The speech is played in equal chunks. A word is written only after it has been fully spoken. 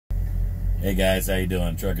Hey guys, how you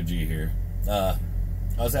doing? Trucker G here. I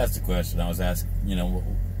was asked a question. I was asked,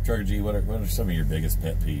 Trucker G, what are some of your biggest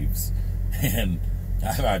pet peeves? And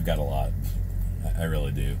I've got a lot. I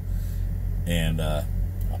really do. And I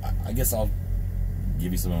guess I'll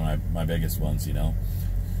give you some of my biggest ones.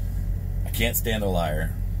 I can't stand a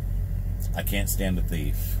liar. I can't stand a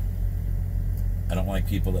thief. I don't like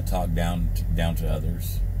people that talk down to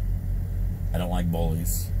others. I don't like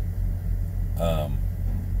bullies.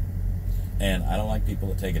 And I don't like people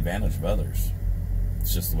that take advantage of others.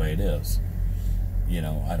 It's just the way it is.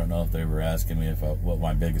 I don't know if they were asking me what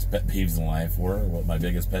my biggest pet peeves in life were, or what my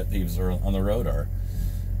biggest pet peeves on the road are.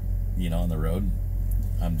 On the road,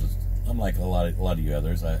 I'm like a lot of you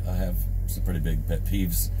others. I have some pretty big pet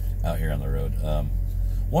peeves out here on the road.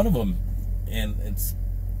 One of them, and it's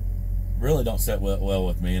really don't set well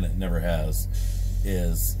with me, and it never has,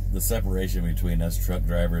 is the separation between us truck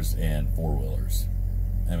drivers and four-wheelers.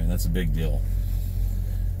 I mean, that's a big deal.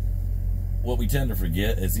 What we tend to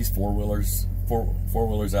forget is these four-wheelers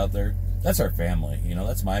out there, that's our family.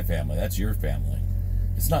 That's my family. That's your family.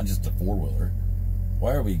 It's not just a four-wheeler.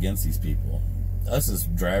 Why are we against these people? Us as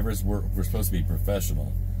drivers, we're supposed to be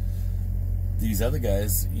professional. These other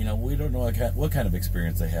guys, we don't know what kind of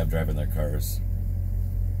experience they have driving their cars.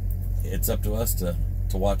 It's up to us to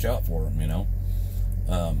watch out for them,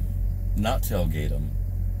 not tailgate them.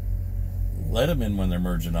 Let them in when they're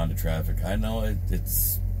merging onto traffic. I know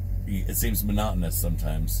it seems monotonous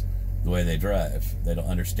sometimes, the way they drive. They don't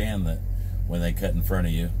understand that when they cut in front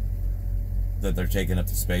of you, that they're taking up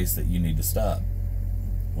the space that you need to stop.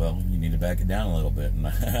 Well, you need to back it down a little bit. And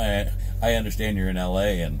I understand you're in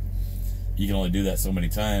LA and you can only do that so many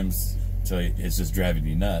times until it's just driving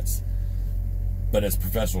you nuts. But as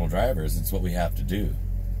professional drivers, it's what we have to do.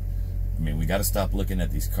 I mean, we got to stop looking at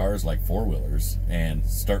these cars like four-wheelers and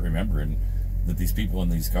start remembering that these people in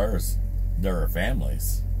these cars, they're our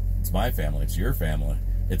families. It's my family. It's your family.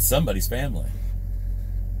 It's somebody's family.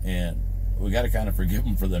 And we got to kind of forgive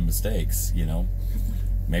them for their mistakes,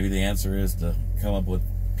 Maybe the answer is to come up with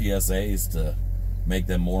PSAs to make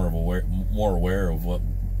them more aware of what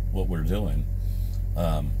we're doing.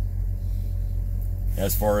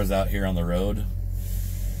 As far as out here on the road,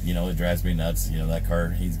 it drives me nuts. That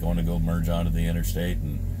car, he's going to go merge onto the interstate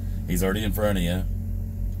and he's already in front of you.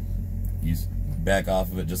 You back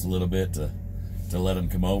off of it just a little bit to let him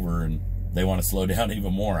come over, and they want to slow down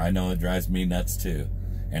even more. I know it drives me nuts too.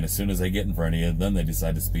 And as soon as they get in front of you, then they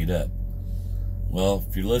decide to speed up. Well,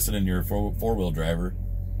 if you're listening, you're a four-wheel driver,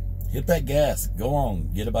 hit that gas. Go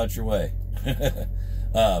on. Get about your way.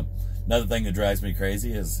 Another thing that drives me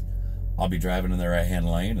crazy is I'll be driving in the right-hand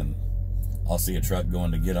lane and I'll see a truck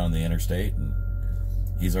going to get on the interstate and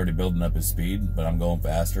he's already building up his speed, but I'm going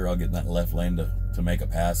faster. I'll get in that left lane to make a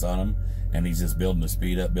pass on him, and he's just building the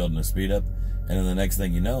speed up. And then the next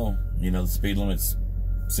thing you know, the speed limit's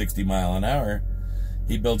 60 miles an hour.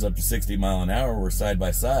 He builds up to 60 miles an hour. We're side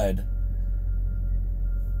by side.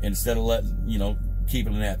 Instead of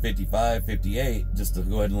keeping it at 55, 58, just to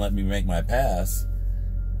go ahead and let me make my pass,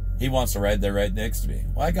 he wants to ride there right next to me.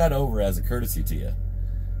 Well, I got over as a courtesy to you.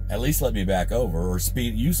 At least let me back over, or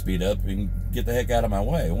you speed up and get the heck out of my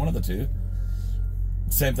way. One of the two.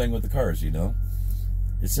 Same thing with the cars,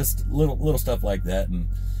 It's just little stuff like that. And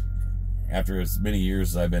after as many years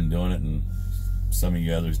as I've been doing it, and some of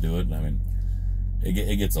you others do it, I mean,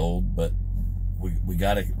 it gets old, but we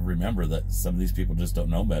got to remember that some of these people just don't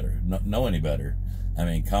know better, know any better. I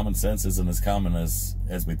mean, common sense isn't as common as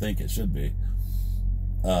we think it should be.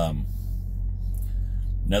 Another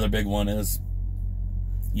big one is,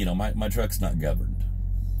 my truck's not governed.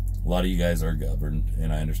 A lot of you guys are governed,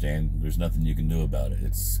 and I understand there's nothing you can do about it.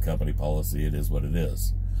 It's company policy. It is what it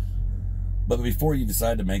is. But before you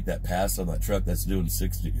decide to make that pass on that truck that's doing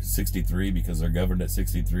 63 because they're governed at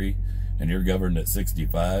 63 and you're governed at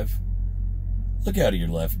 65, look out of your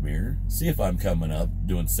left mirror. See if I'm coming up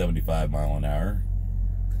doing 75 miles an hour.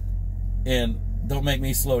 And don't make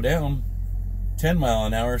me slow down 10 miles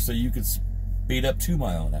an hour so you could speed up 2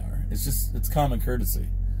 miles an hour. It's common courtesy.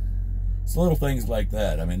 It's little things like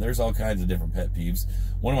that. I mean, there's all kinds of different pet peeves.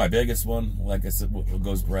 One of my biggest one, like I said,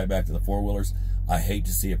 goes right back to the four-wheelers. I hate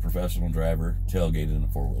to see a professional driver tailgated in a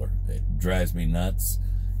four-wheeler. It drives me nuts.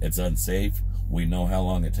 It's unsafe. We know how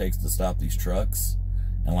long it takes to stop these trucks.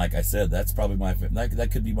 And like I said, that's probably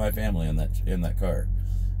that could be my family in that car.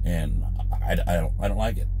 And I don't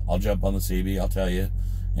like it. I'll jump on the CB, I'll tell you.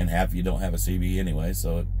 And half of you don't have a CB anyway,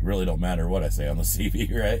 so it really don't matter what I say on the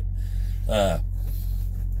CB, right?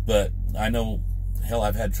 But I know, hell,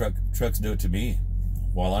 I've had trucks do it to me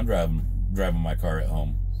while I'm driving my car at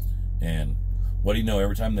home. And what do you know?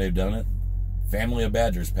 Every time they've done it, family of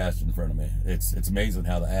badgers passed in front of me. It's amazing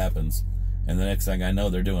how that happens. And the next thing I know,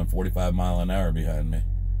 they're doing 45 mile an hour behind me.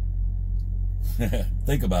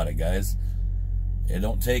 Think about it, guys. It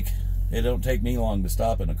don't take me long to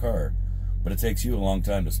stop in a car, but it takes you a long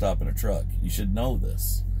time to stop in a truck. You should know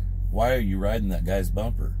this. Why are you riding that guy's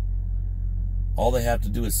bumper? All they have to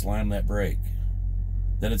do is slam that brake.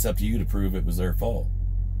 Then it's up to you to prove it was their fault.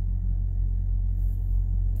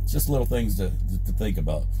 It's just little things to think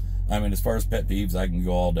about. I mean, as far as pet peeves, I can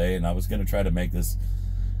go all day, and I was going to try to make this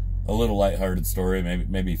a little lighthearted story,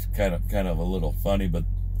 maybe kind of a little funny, but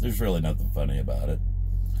there's really nothing funny about it.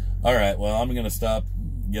 All right, well, I'm going to stop,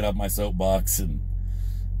 get off my soapbox, and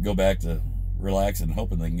go back to relaxing,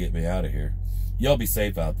 hoping they can get me out of here. Y'all be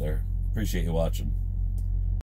safe out there. Appreciate you watching.